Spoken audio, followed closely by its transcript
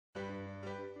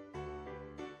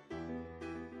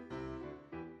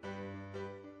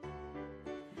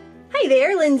Hi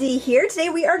there, Lindsay here. Today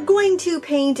we are going to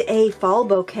paint a fall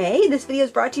bouquet. This video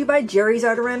is brought to you by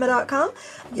jerrysartorama.com.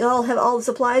 Y'all have all the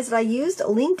supplies that I used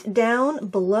linked down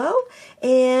below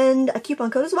and a coupon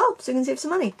code as well, so you can save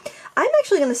some money. I'm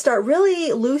actually going to start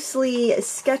really loosely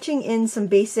sketching in some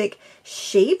basic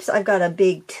shapes. I've got a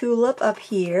big tulip up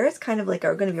here. It's kind of like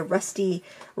going to be a rusty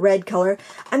red color.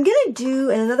 I'm going to do,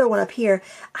 and another one up here,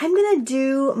 I'm going to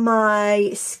do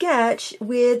my sketch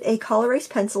with a color erase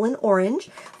pencil in orange.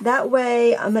 That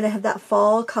way I'm going to have that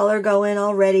fall color going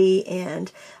already,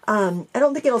 and I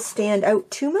don't think it'll stand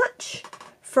out too much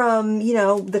from, you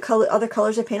know, the other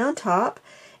colors I paint on top.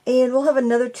 And we'll have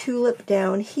another tulip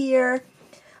down here.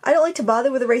 I don't like to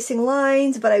bother with erasing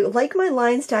lines, but I like my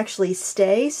lines to actually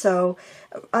stay, so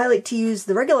I like to use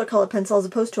the regular color pencil as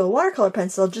opposed to a watercolor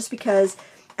pencil just because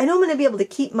I know I'm going to be able to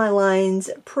keep my lines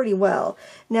pretty well.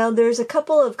 Now there's a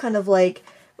couple of kind of like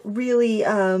really,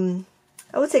 I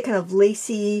would say kind of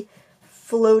lacy,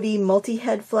 floaty,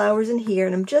 multi-head flowers in here,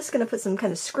 and I'm just going to put some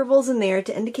kind of scribbles in there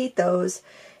to indicate those.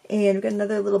 And we've got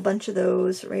another little bunch of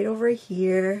those right over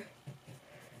here.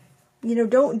 You know,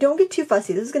 don't get too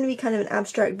fussy. This is going to be kind of an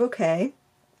abstract bouquet.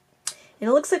 And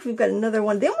it looks like we've got another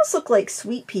one. They almost look like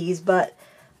sweet peas, but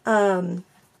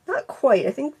not quite.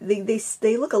 I think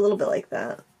they look a little bit like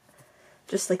that.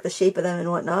 Just like the shape of them and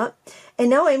whatnot.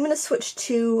 And now I'm going to switch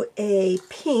to a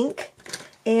pink.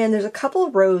 And there's a couple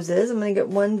of roses. I'm going to get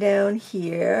one down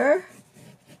here.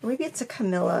 Maybe it's a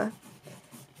Camilla.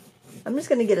 I'm just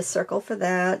going to get a circle for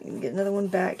that. And get another one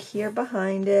back here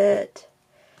behind it.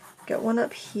 Got one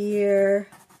up here.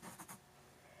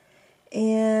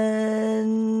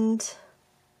 And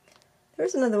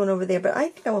there's another one over there, but I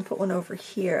think I want to put one over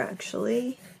here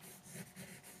actually.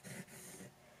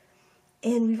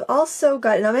 And we've also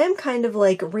got, and I am kind of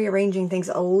like rearranging things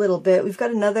a little bit. We've got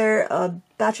another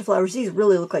batch of flowers. These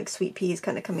really look like sweet peas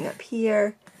kind of coming up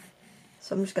here.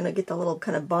 So I'm just going to get the little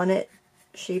kind of bonnet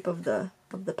shape of the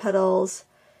petals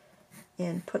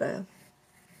and put a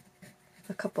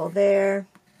couple there.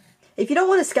 If you don't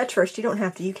want to sketch first, you don't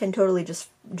have to. You can totally just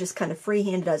kind of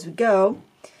freehand it as we go.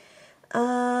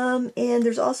 And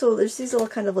there's these little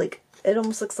kind of like, it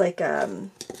almost looks like a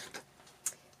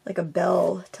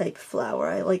bell type flower.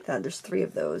 I like that. There's 3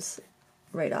 of those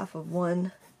right off of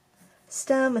one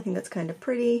stem. I think that's kind of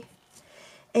pretty.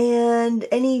 And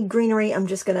any greenery I'm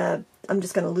just gonna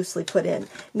loosely put in.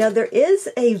 Now there is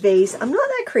a vase. I'm not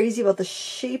that crazy about the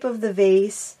shape of the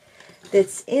vase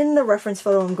that's in the reference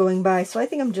photo I'm going by, so I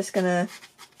think I'm just gonna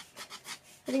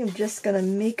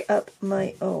make up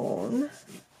my own.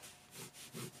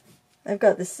 I've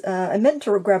got this, I meant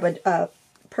to grab a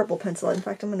purple pencil. In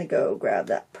fact, I'm gonna go grab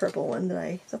that purple one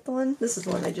is that the one? This is the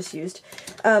one I just used.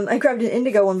 I grabbed an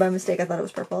indigo one by mistake. I thought it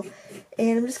was purple.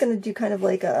 And I'm just gonna do kind of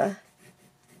like a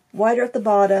wider at the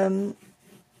bottom,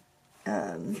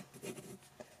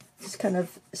 just kind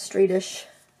of straightish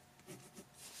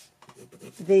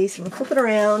vase. I'm going to flip it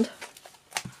around,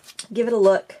 give it a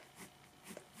look.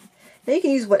 Now you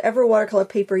can use whatever watercolor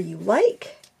paper you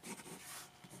like.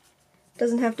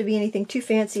 Doesn't have to be anything too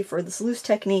fancy for this loose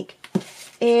technique.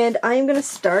 And I'm going to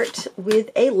start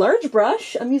with a large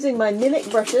brush. I'm using my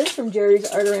Mimic brushes from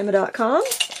jerrysartorama.com.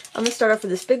 I'm going to start off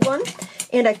with this big one.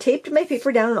 And I've taped my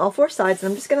paper down on all 4 sides,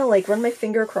 and I'm just going to like run my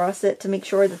finger across it to make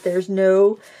sure that there's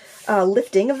no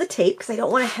lifting of the tape, because I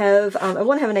don't want to have, I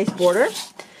want to have a nice border.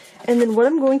 And then what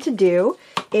I'm going to do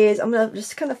is I'm going to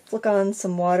just kind of flick on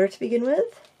some water to begin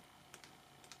with.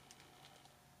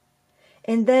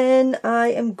 And then I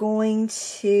am going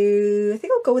to, I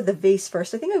think I'll go with the vase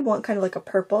first. I think I want kind of like a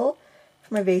purple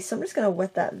for my vase, so I'm just going to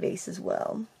wet that vase as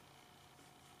well.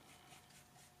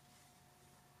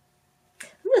 I'm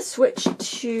going to switch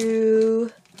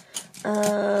to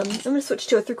a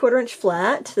 3/4 inch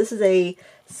flat. This is a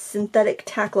synthetic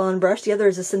Taklon brush. The other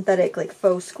is a synthetic like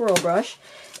faux squirrel brush.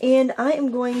 And I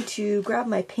am going to grab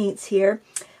my paints here.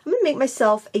 I'm going to make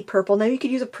myself a purple. Now you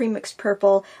could use a pre-mixed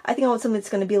purple. I think I want something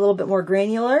that's going to be a little bit more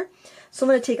granular. So I'm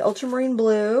going to take ultramarine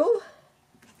blue,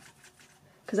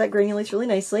 because that granulates really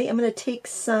nicely. I'm going to take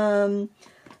some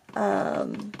kind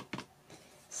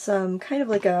of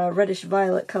like a reddish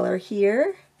violet color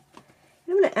here.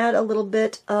 I'm going to add a little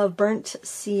bit of burnt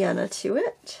sienna to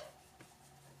it.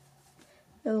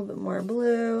 A little bit more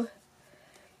blue.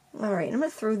 Alright, I'm going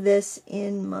to throw this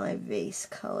in my vase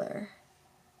color.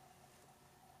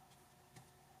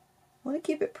 I want to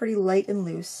keep it pretty light and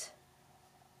loose.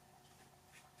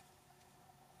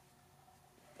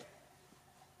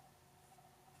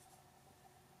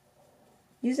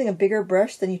 Using a bigger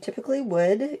brush than you typically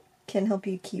would can help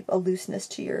you keep a looseness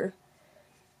to your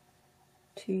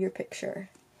picture.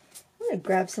 I'm going to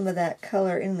grab some of that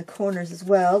color in the corners as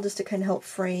well, just to kind of help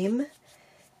frame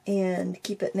and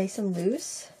keep it nice and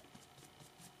loose.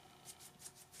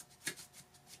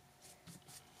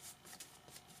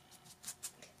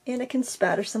 And I can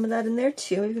spatter some of that in there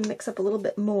too, even mix up a little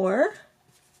bit more.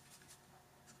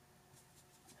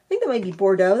 I think that might be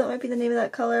Bordeaux, that might be the name of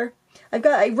that color.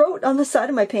 I wrote on the side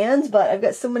of my pans, but I've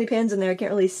got so many pans in there I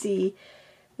can't really see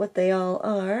what they all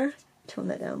are. Tone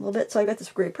that down a little bit. So I've got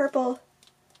this gray purple.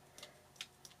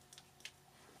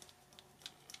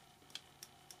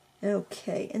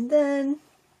 Okay, and then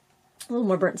a little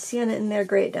more burnt sienna in there,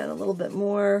 gray it down a little bit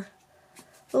more.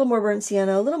 A little more burnt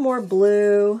sienna, a little more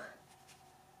blue.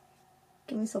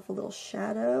 Give myself a little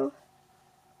shadow.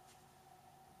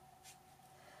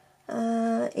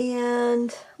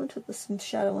 And I'm going to put some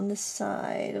shadow on this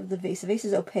side of the vase. The vase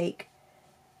is opaque,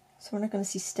 so we're not going to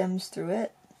see stems through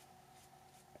it.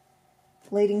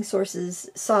 Lighting source is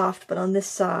soft, but on this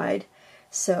side,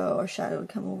 so our shadow would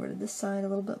come over to this side a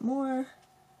little bit more.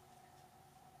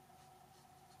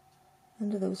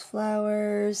 Under those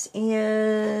flowers,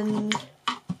 and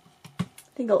I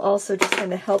think I'll also just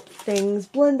kind of help things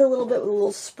blend a little bit with a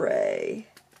little spray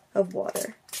of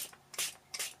water.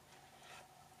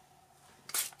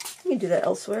 You can do that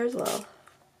elsewhere as well.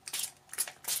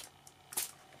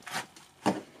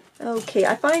 Okay,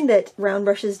 I find that round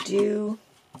brushes do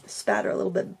spatter a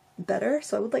little bit better,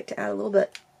 so I would like to add a little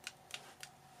bit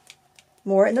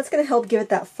more, and that's going to help give it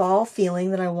that fall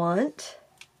feeling that I want.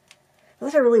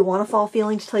 Not that I really want a fall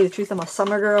feeling, to tell you the truth. I'm a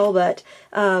summer girl, but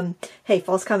hey,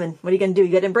 fall's coming. What are you going to do?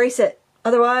 You got to embrace it.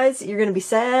 Otherwise, you're going to be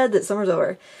sad that summer's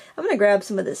over. I'm going to grab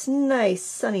some of this nice,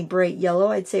 sunny, bright yellow.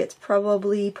 I'd say it's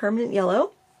probably permanent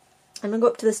yellow. I'm going to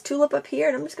go up to this tulip up here,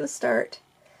 and I'm just going to start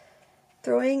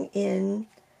throwing in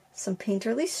some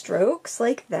painterly strokes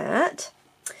like that.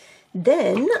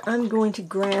 Then I'm going to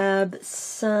grab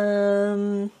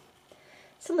some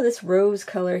of this rose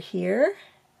color here.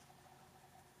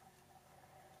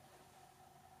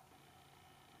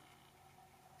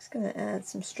 Going to add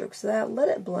some strokes to that, let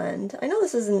it blend. I know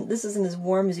this isn't as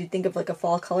warm as you'd think of like a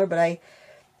fall color, but I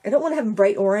don't want to have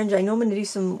bright orange. I know I'm going to do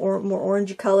some more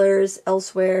orangey colors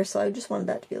elsewhere, so I just wanted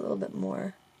that to be a little bit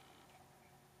more,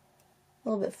 a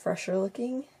little bit fresher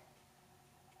looking.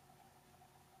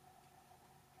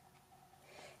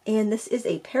 And this is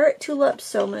a parrot tulip,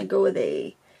 so I'm going to go with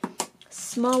a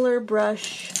smaller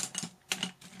brush,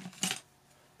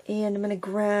 and I'm going to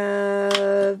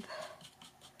grab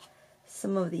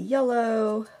some of the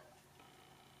yellow.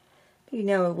 Maybe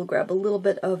now we'll grab a little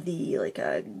bit of the,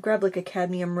 grab like a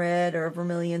cadmium red or a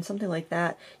vermilion, something like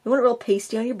that. You want it real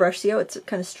pasty on your brush. See how it's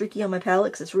kind of streaky on my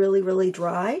palette because it's really, really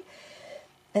dry.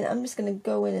 And I'm just going to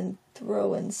go in and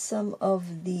throw in some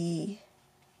of the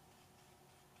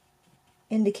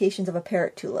indications of a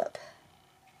parrot tulip.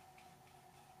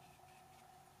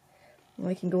 And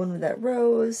I can go in with that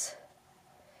rose,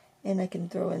 and I can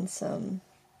throw in some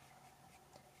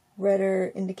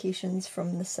redder indications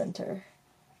from the center.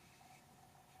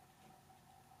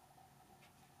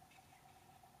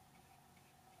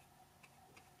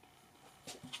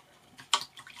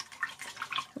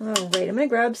 Alright, I'm going to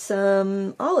grab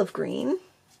some olive green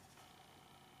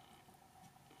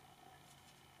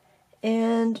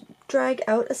and drag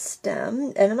out a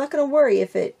stem, and I'm not going to worry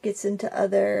if it gets into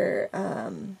other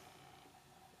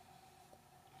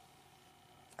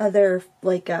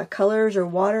colors or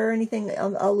water or anything.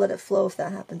 I'll let it flow if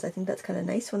that happens. I think that's kind of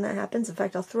nice when that happens. In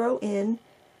fact, I'll throw in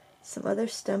some other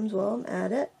stems while I'm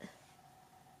at it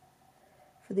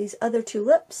for these other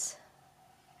tulips.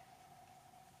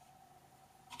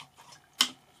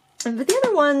 And for the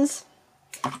other ones,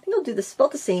 I think I'll do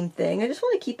about the same thing. I just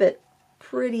want to keep it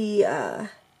pretty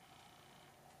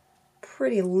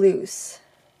loose.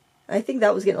 I think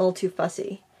that was getting a little too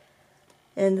fussy.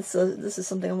 And this is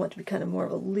something I want to be kind of more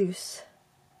of a loose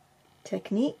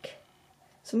technique.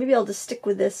 So maybe I'll just stick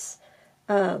with this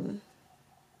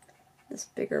this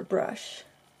bigger brush.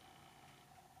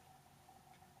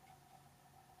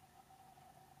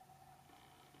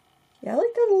 Yeah, I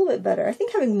like that a little bit better. I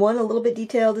think having one a little bit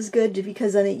detailed is good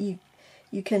because then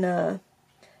you can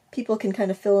people can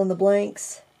kind of fill in the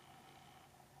blanks.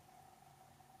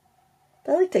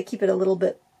 But I like to keep it a little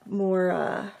bit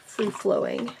more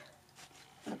free-flowing.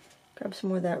 Grab some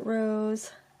more of that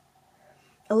rose.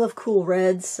 I love cool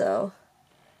reds, so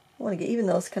I want to get, even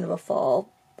though it's kind of a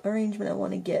fall arrangement, I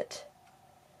want to get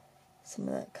some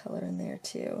of that color in there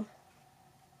too.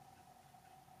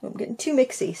 I'm getting too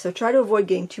mixy, so try to avoid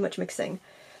getting too much mixing.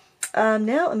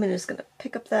 Now I'm just going to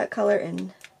pick up that color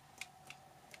and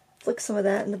flick some of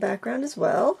that in the background as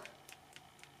well.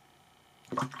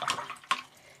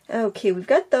 Okay, we've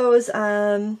got those.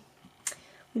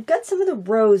 We've got some of the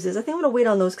roses. I think I'm going to wait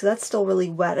on those because that's still really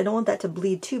wet. I don't want that to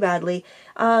bleed too badly.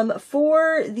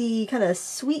 For the kind of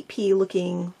sweet pea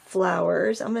looking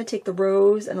flowers, I'm going to take the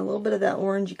rose and a little bit of that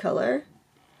orangey color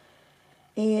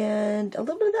and a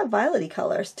little bit of that violet-y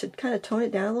color to kind of tone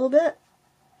it down a little bit.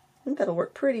 I think that'll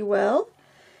work pretty well.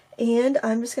 And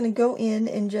I'm just going to go in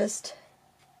and just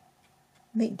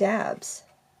make dabs.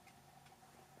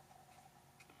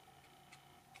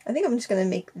 I think I'm just going to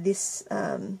make this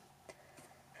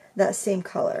that same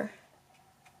color.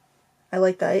 I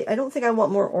like that. I don't think I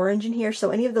want more orange in here, so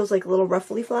any of those like little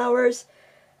ruffly flowers,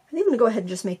 I think I'm going to go ahead and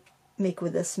just make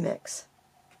with this mix,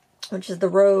 which is the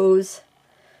rose,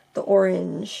 the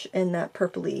orange, and that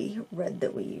purpley red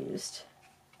that we used.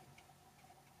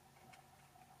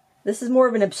 This is more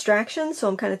of an abstraction, so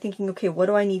I'm kind of thinking, okay, what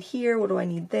do I need here? What do I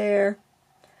need there?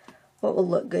 What will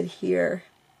look good here?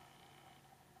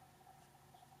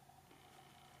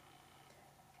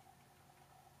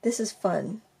 This is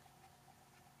fun.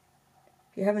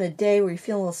 If you're having a day where you're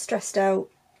feeling a little stressed out,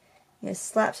 you know,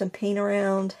 slap some paint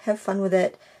around, have fun with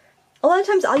it. A lot of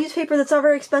times I'll use paper that's not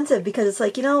very expensive because it's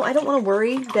like, you know, I don't want to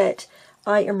worry that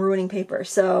I am ruining paper.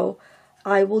 So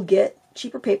I will get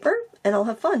cheaper paper and I'll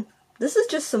have fun. This is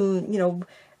just some, you know,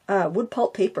 wood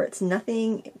pulp paper. It's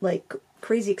nothing like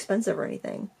crazy expensive or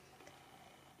anything.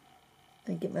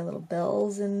 I get my little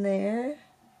bells in there.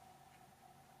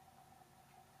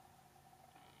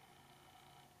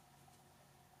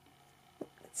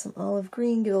 Get some olive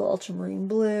green, get a little ultramarine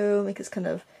blue, make this kind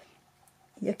of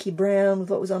yucky brown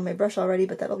with what was on my brush already,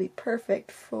 but that'll be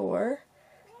perfect for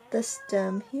the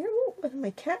stem here. Ooh, one of my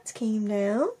cats came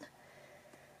down.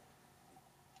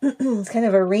 It's kind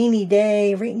of a rainy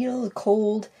day, you know, the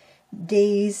cold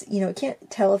days, you know, it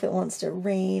can't tell if it wants to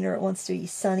rain or it wants to be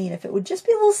sunny, and if it would just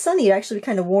be a little sunny, it'd actually be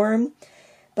kind of warm,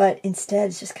 but instead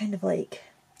it's just kind of like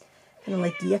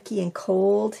yucky and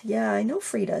cold. Yeah, I know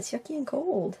Frida, it's yucky and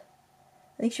cold.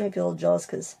 I think she might be a little jealous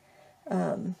because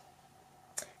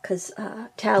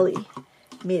Tally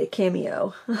made a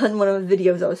cameo on one of the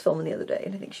videos I was filming the other day,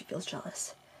 and I think she feels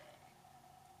jealous.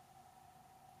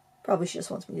 Probably she just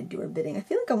wants me to do her bidding. I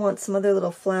feel like I want some other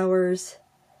little flowers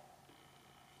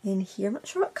in here. I'm not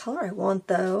sure what color I want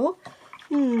though.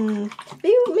 Maybe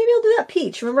I'll do that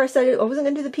peach. Remember I said I wasn't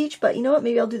going to do the peach, but you know what?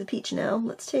 Maybe I'll do the peach now.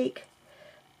 Let's take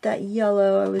that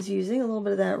yellow I was using, a little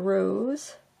bit of that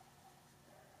rose.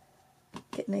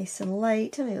 Get nice and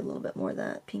light. Maybe a little bit more of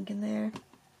that pink in there.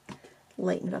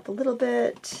 Lighten it up a little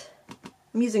bit.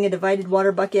 I'm using a divided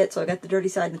water bucket, so I got the dirty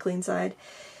side and the clean side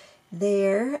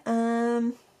there.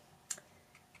 And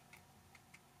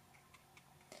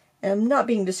I'm not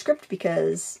being descriptive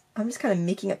because I'm just kind of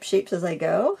making up shapes as I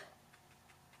go.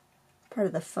 Part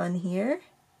of the fun here.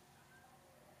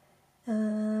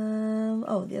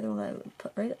 Oh, the other one I would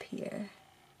put right up here.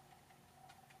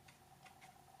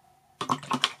 I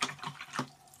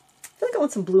feel like I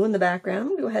want some blue in the background. I'm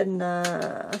going to go ahead and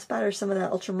spatter some of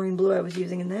that ultramarine blue I was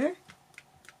using in there.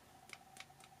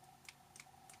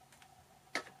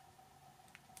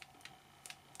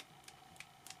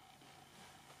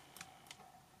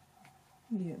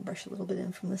 You can brush a little bit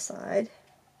in from the side.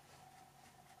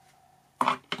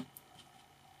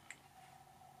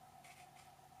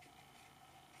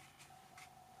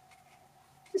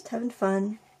 Just having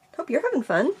fun. Hope you're having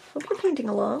fun. Hope you're painting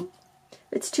along. If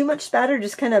it's too much spatter,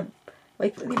 just kind of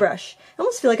wipe with the brush. I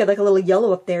almost feel like I'd like a little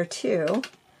yellow up there too.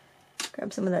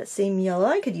 Grab some of that same yellow.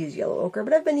 I could use yellow ochre,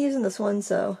 but I've been using this one,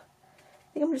 so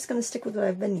I think I'm just going to stick with what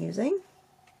I've been using.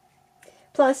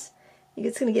 Plus,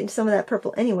 it's going to get into some of that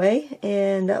purple anyway,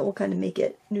 and that will kind of make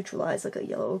it neutralize like a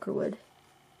yellow ochre would.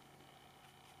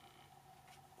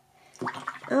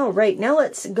 Alright, now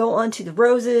let's go on to the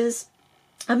roses.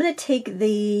 I'm going to take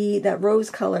that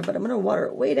rose color, but I'm going to water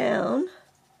it way down.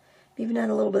 Even add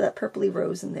a little bit of that purpley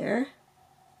rose in there.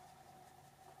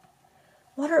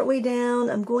 Water it way down.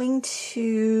 I'm going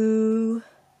to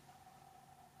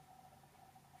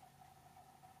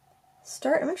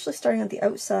I'm actually starting at the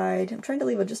outside. I'm trying to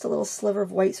leave just a little sliver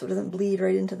of white so it doesn't bleed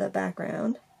right into the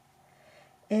background.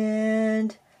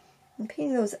 And I'm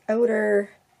painting those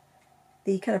outer,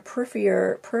 the kind of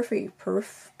peripheral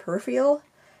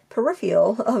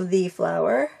of the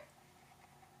flower.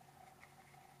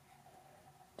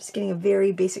 Just getting a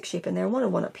very basic shape in there. I wanted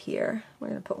one up here. We're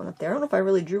going to put one up there. I don't know if I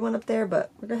really drew one up there,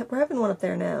 but we're having one up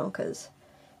there now because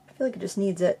I feel like it just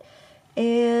needs it.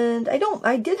 And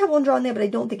I did have one drawn there, but I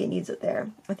don't think it needs it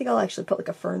there. I think I'll actually put like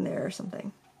a fern there or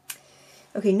something.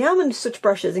 Okay, now I'm going to switch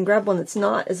brushes and grab one that's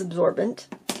not as absorbent.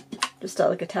 Just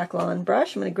like a Taklon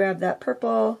brush. I'm going to grab that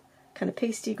purple, kind of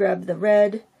pasty, grab the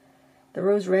red, the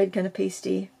rose red, kind of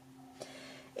pasty.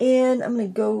 And I'm going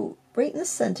to go right in the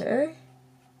center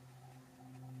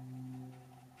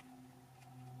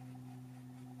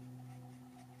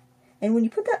And when you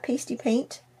put that pasty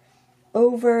paint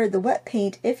over the wet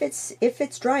paint, if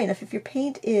it's dry enough, if your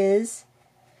paint is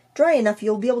dry enough,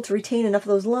 you'll be able to retain enough of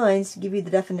those lines to give you the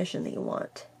definition that you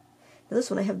want. Now this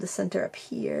one I have the center up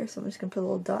here, so I'm just going to put a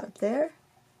little dot up there.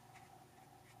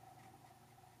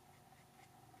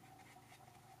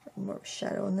 More of a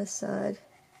shadow on this side.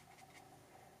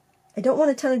 I don't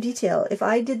want a ton of detail. If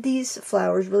I did these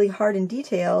flowers really hard and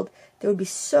detailed, they would be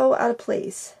so out of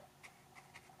place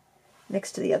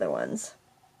next to the other ones.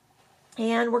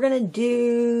 And we're going to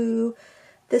do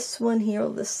this one here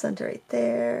with the center right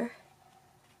there.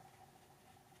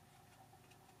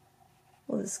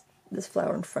 Well, this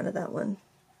flower in front of that one.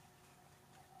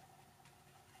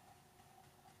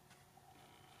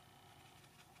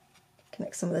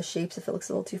 Connect some of the shapes if it looks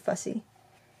a little too fussy.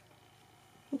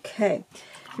 Okay,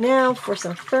 now for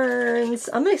some ferns.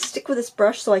 I'm going to stick with this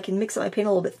brush so I can mix up my paint a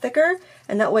little bit thicker,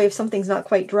 and that way if something's not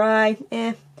quite dry, I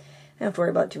don't have to worry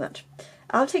about it too much.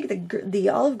 I'll take the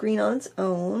olive green on its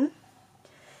own,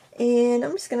 and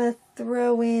I'm just going to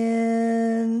throw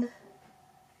in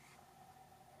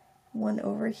one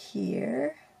over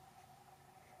here.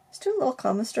 Just doing little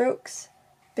comma strokes,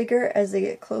 bigger as they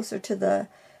get closer to the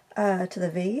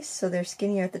vase, so they're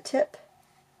skinnier at the tip.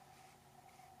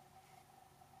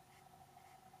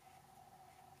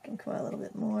 Can come out a little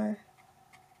bit more.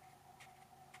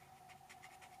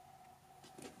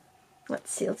 Let's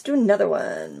see, let's do another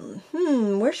one.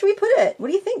 Where should we put it? What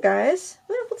do you think, guys?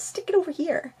 Well, let's stick it over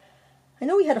here. I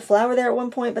know we had a flower there at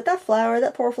one point, but that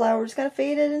poor flower, just kind of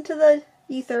faded into the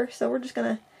ether, so we're just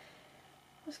gonna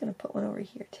put one over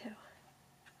here too.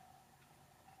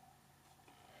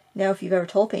 Now, if you've ever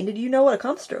toll painted, you know what a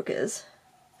comp stroke is.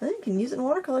 And you can use it in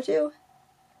watercolor too.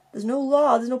 There's no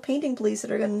law, there's no painting police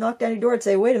that are going to knock down your door and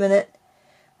say, wait a minute,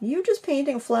 you're just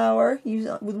painting a flower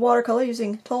with watercolor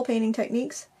using toll painting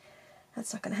techniques.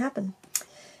 That's not going to happen.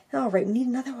 Alright, we need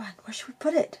another one. Where should we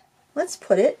put it? Let's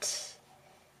put it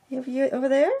over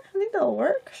there. I think that'll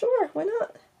work. Sure, why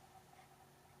not?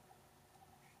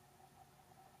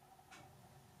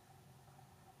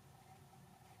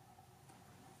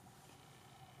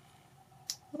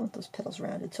 I want those petals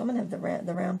rounded, so I'm going to have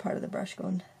the round part of the brush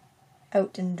going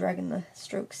out and dragging the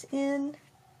strokes in.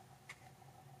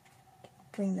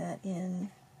 Bring that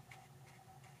in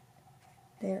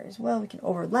there as well. We can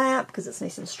overlap because it's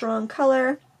nice and strong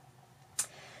color.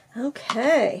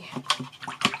 Okay.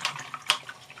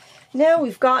 Now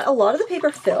we've got a lot of the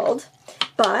paper filled,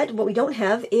 but what we don't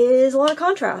have is a lot of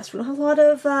contrast. We don't have a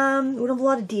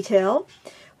lot of detail.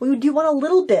 We do want a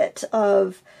little bit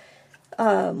of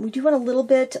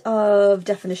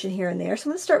definition here and there. So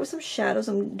I'm going to start with some shadows.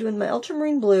 I'm doing my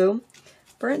ultramarine blue,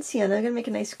 burnt sienna. I'm going to make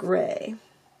a nice gray.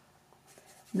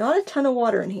 Not a ton of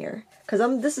water in here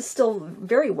because this is still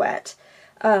very wet.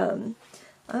 I'm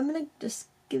going to just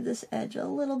give this edge a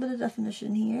little bit of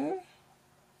definition here.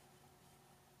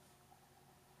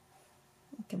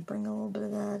 I can bring a little bit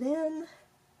of that in.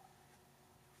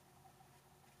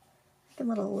 I can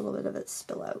let a little bit of it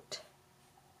spill out.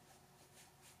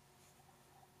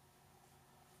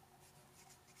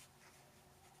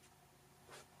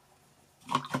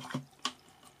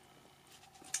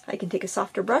 I can take a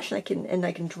softer brush and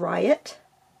I can dry it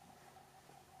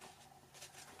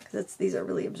because these are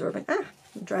really absorbent.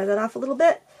 Dry that off a little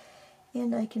bit,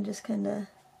 and I can just kind of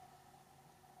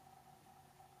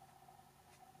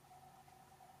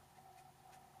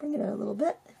bring it out a little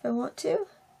bit if I want to.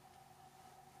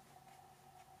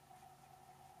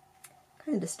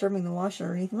 Kind of disturbing the wash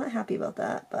underneath. I'm not happy about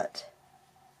that, but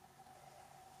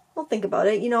I'll think about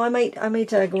it. You know, I might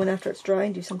go in after it's dry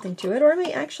and do something to it, or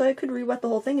I could re-wet the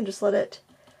whole thing and just let it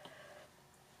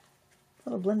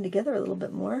blend together a little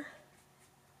bit more.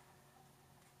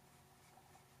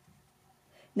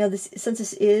 Now, since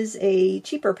this is a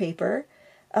cheaper paper,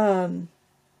 a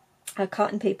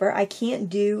cotton paper, I can't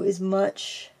do as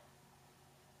much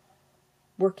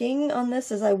working on this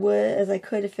as I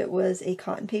could if it was a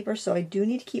cotton paper. So I do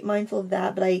need to keep mindful of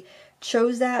that. But I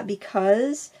chose that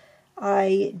because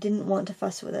I didn't want to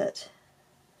fuss with it.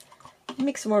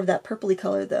 Make some more of that purpley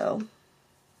color though.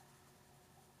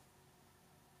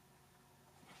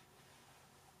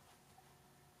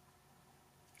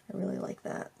 I really like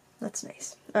that. That's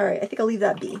nice. Alright, I think I'll leave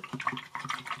that be.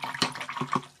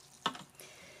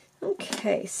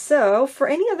 Okay, so for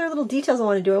any other little details I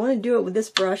want to do it with this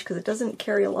brush because it doesn't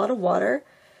carry a lot of water.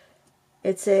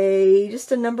 It's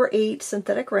just a number 8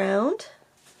 synthetic round.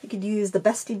 You could use the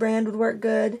Bestie brand, would work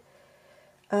good.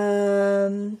 Aqualon,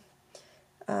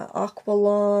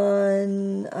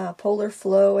 Polar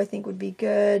Flow I think would be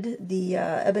good. The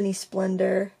Ebony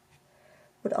Splendor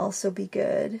would also be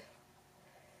good.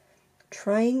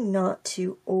 trying not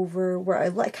to where I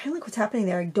like, kind of like what's happening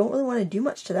there. I don't really want to do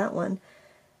much to that one.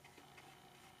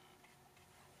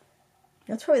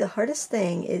 That's probably the hardest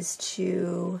thing, is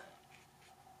to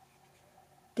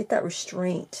get that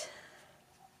restraint.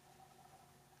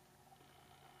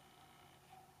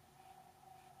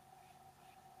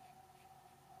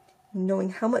 Knowing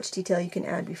how much detail you can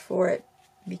add before it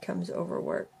becomes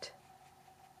overworked.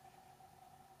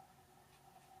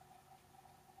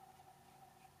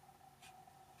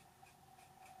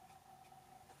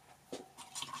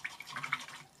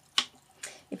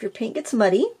 If your paint gets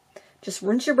muddy, just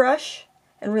rinse your brush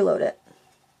and reload it.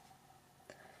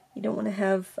 You don't want to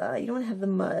have the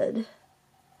mud.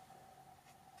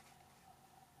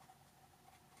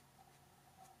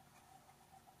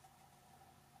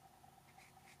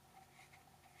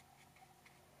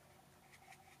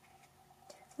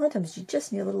 A lot of times you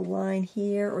just need a little line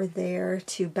here or there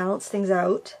to balance things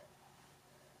out.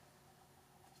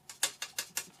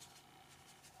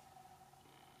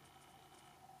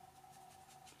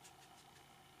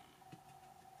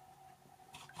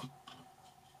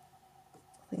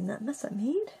 Clean that mess I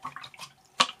made.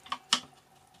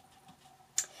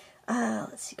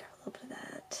 Let's see, grab a little bit of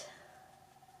that.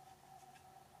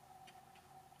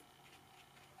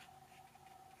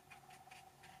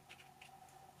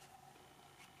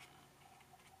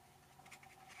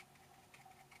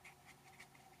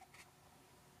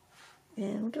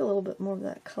 And we'll do a little bit more of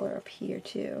that color up here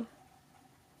too.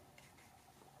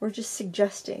 We're just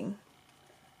suggesting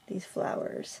these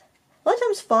flowers. A lot of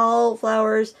times fall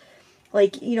flowers,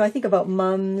 like, you know, I think about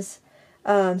mums,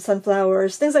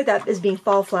 sunflowers, things like that as being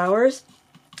fall flowers.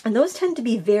 And those tend to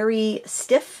be very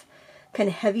stiff, kind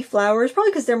of heavy flowers,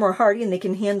 probably because they're more hardy and they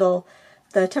can handle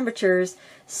the temperatures.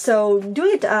 So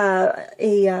doing a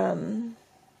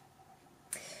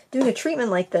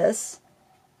treatment like this,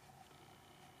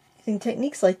 using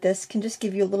techniques like this, can just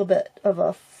give you a little bit of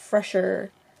a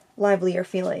fresher, livelier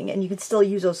feeling, and you can still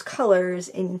use those colors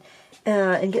and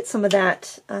get some of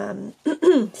that,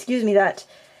 excuse me,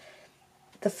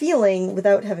 the feeling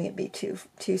without having it be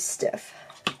too stiff.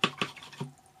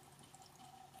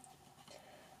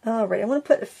 All right, I want to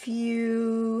put a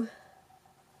few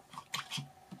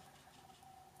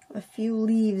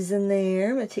leaves in there.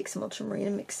 I'm going to take some ultramarine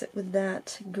and mix it with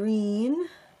that green.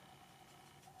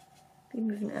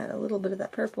 Maybe even add a little bit of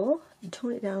that purple and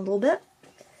tone it down a little bit.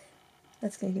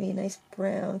 That's going to give me a nice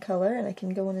brown color, and I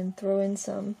can go in and throw in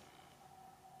some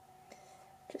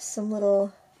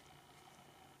little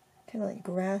kind of like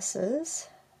grasses.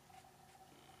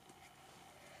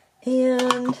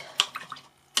 And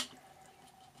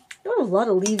I don't have a lot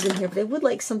of leaves in here, but I would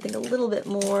like something a little bit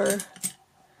more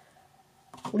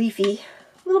leafy,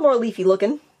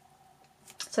 looking.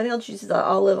 So I think I'll choose the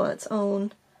olive on its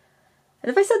own. And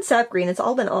if I said sap green, it's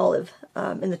all been olive.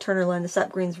 In the Turner line, the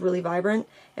sap green's really vibrant,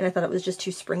 and I thought it was just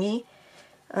too springy.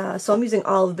 So I'm using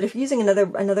olive, but if you're using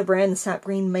another brand, the sap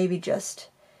green may be just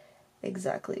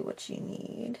exactly what you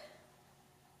need.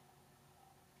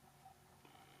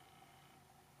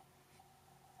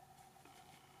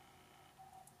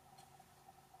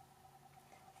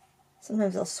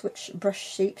 Sometimes I'll switch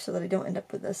brush shape so that I don't end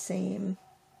up with the same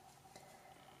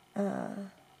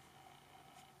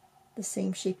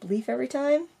shaped leaf every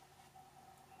time.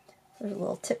 So there's a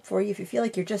little tip for you. If you feel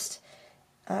like you're just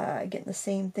getting the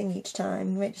same thing each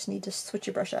time, you might just need to switch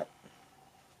your brush up.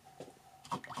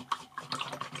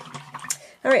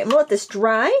 Alright, I'm going to let this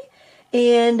dry,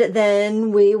 and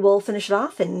then we will finish it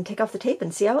off and take off the tape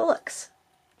and see how it looks.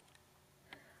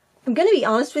 I'm going to be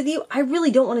honest with you, I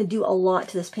really don't want to do a lot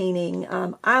to this painting.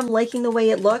 I'm liking the way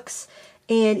it looks,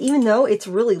 and even though it's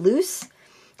really loose,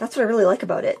 that's what I really like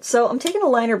about it. So I'm taking a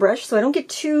liner brush so I don't get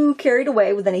too carried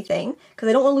away with anything, because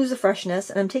I don't want to lose the freshness,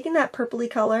 and I'm taking that purpley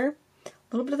color, a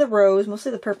little bit of the rose,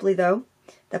 mostly the purpley though,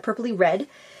 that purpley red,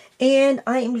 and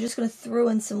I am just going to throw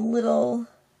in some little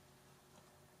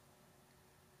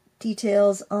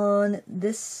details on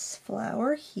this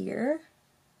flower here.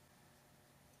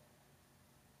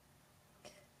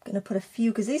 I'm going to put a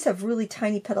few, because these have really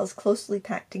tiny petals closely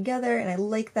packed together, and I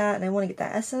like that, and I want to get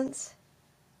that essence.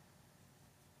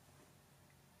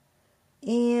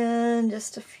 And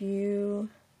just a few.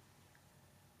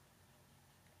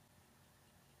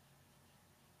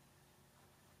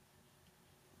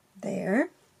 There.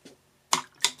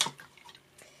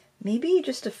 Maybe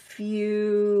just a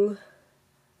few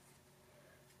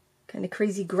kind of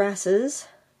crazy grasses.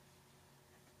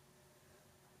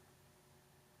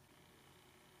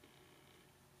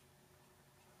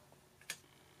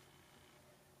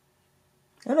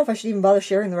 I don't know if I should even bother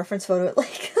sharing the reference photo. It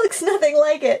looks nothing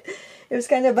like it It was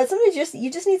kind of, but sometimes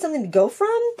you just need something to go from.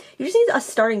 You just need a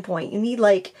starting point. You need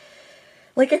like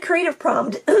a creative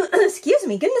prompt. Excuse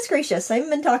me, goodness gracious. I haven't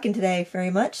been talking today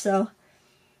very much, so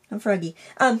I'm froggy.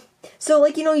 So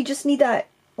like, you know, you just need that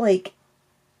like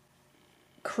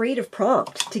creative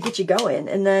prompt to get you going.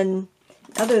 And then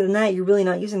other than that, you're really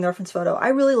not using the reference photo. I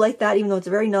really like that, even though it's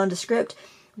very nondescript.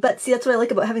 But see, that's what I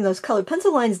like about having those colored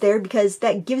pencil lines there, because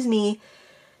that gives me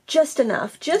just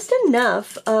enough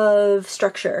of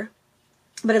structure.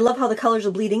 But I love how the colors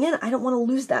are bleeding in. I don't want to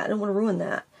lose that. I don't want to ruin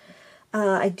that.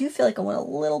 I do feel like I want a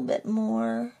little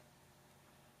more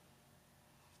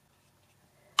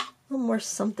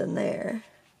something there.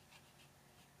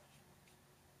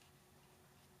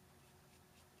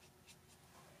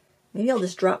 Maybe I'll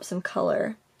just drop some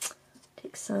color.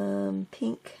 Take some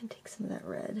pink and take some of that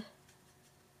red.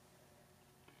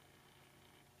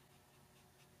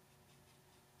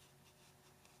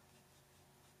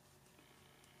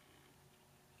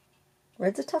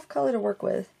 Red's a tough color to work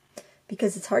with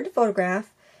because it's hard to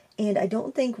photograph, and I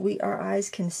don't think our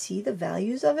eyes can see the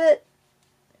values of it.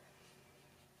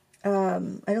 I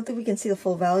don't think we can see the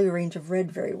full value range of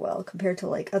red very well compared to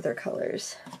like other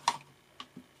colors.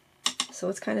 So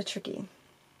it's kind of tricky.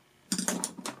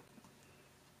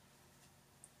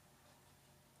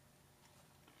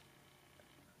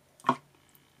 Get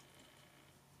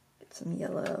some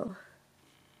yellow.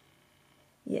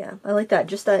 Yeah, I like that.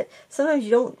 Just that sometimes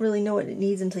you don't really know what it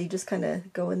needs until you just kind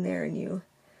of go in there and you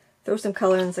throw some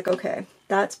color and it's like, okay,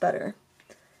 that's better.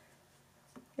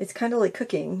 It's kind of like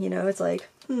cooking, you know, it's like,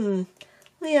 let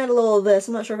me add a little of this.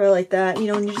 I'm not sure if I like that. You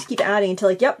know, and you just keep adding until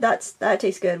like, yep, that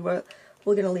tastes good. We're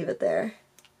going to leave it there.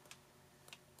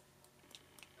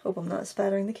 Hope I'm not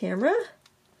spattering the camera. I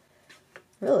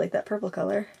really like that purple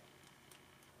color.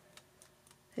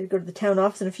 I have to go to the town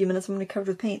office in a few minutes. I'm going to be covered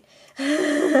with paint.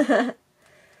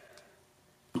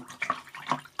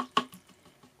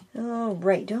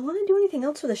 Alright, do I want to do anything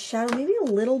else with a shadow? Maybe a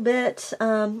little bit.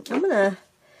 I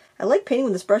like painting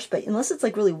with this brush, but unless it's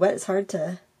like really wet, it's hard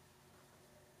to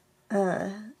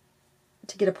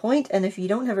get a point. And if you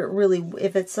don't have it really,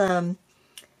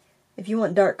 if you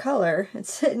want dark color,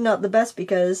 it's not the best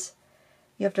because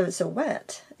you have to have it so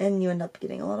wet, and you end up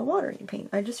getting a lot of water in your paint.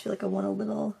 I just feel like I want a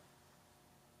little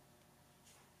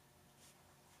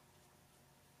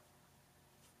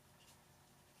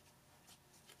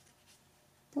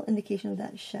indication of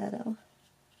that shadow.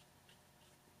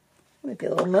 Might be a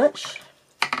little much.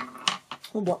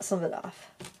 We'll blot some of it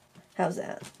off. How's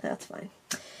that? That's fine.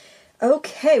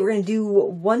 Okay, we're gonna do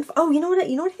one. Oh, you know what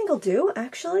I think I'll do?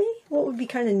 Actually, what would be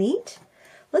kind of neat?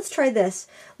 Let's try this.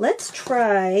 Let's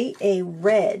try a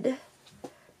red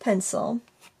pencil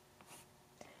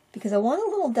because I want a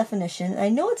little definition. I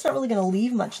know it's not really gonna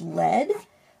leave much lead,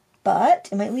 but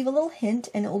it might leave a little hint,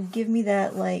 and it will give me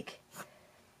that like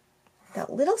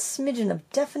that little smidgen of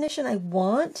definition I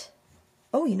want.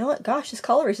 Oh, you know what? Gosh, this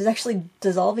color is actually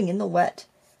dissolving in the wet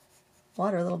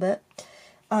water a little bit.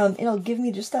 It'll give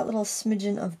me just that little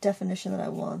smidgen of definition that I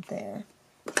want there.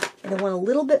 And I want a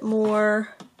little bit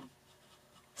more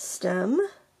stem.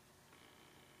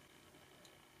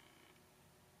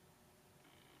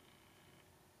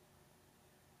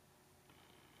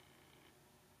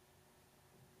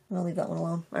 I'll leave that one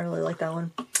alone. I really like that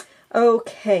one.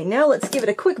 Okay, now let's give it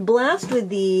a quick blast with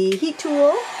the heat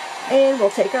tool, and we'll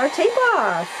take our tape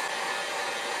off.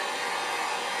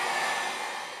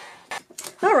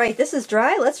 Alright, this is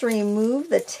dry. Let's remove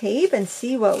the tape and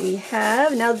see what we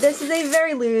have. Now this is a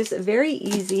very loose, very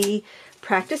easy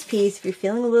practice piece. If you're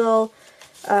feeling a little,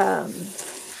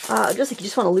 just like you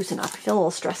just want to loosen up, you're feeling a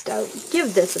little stressed out,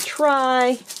 give this a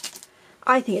try.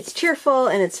 I think it's cheerful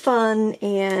and it's fun,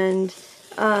 and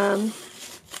I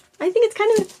think it's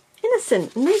kind of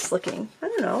innocent, nice looking. I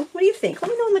don't know. What do you think? Let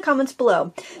me know in the comments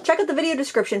below. Check out the video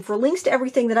description for links to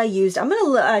everything that I used. I'm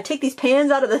going to take these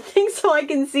pans out of the thing so I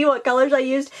can see what colors I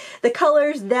used. The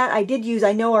colors that I did use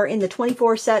I know are in the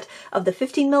 24 set of the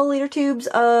 15 milliliter tubes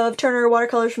of Turner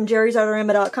watercolors from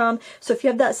jerrysartorama.com. So if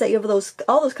you have that set, you have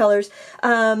all those colors.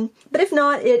 But if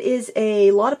not, it is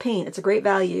a lot of paint. It's a great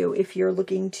value if you're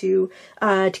looking to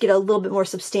get a little bit more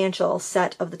substantial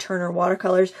set of the Turner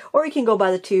watercolors, or you can go buy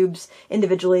the tubes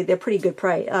individually. They're pretty good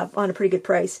price, on a pretty good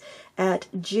price. at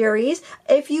Jerry's.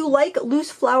 If you like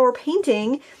loose flower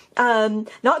painting,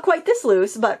 not quite this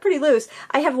loose, but pretty loose,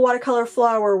 I have a watercolor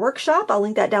flower workshop. I'll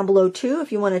link that down below too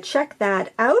if you want to check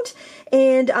that out.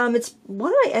 And it's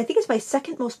one of my, I think it's my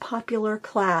second most popular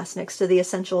class next to the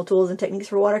essential tools and techniques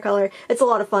for watercolor. It's a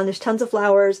lot of fun. There's tons of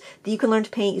flowers that you can learn to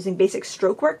paint using basic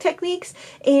stroke work techniques,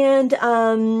 and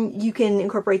you can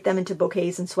incorporate them into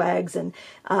bouquets and swags and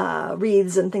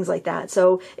wreaths and things like that.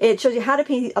 So it shows you how to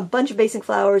paint a bunch of basic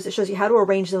flowers. It shows you how to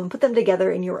arrange them and put them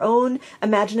together in your own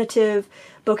imaginative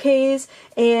bouquets,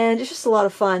 and it's just a lot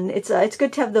of fun. It's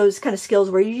good to have those kind of skills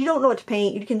where you don't know what to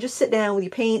paint. You can just sit down with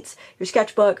your paints, your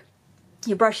sketchbook,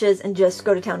 your brushes, and just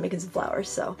go to town making some flowers.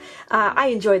 So I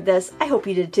enjoyed this. I hope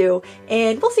you did too,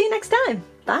 and we'll see you next time.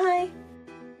 Bye!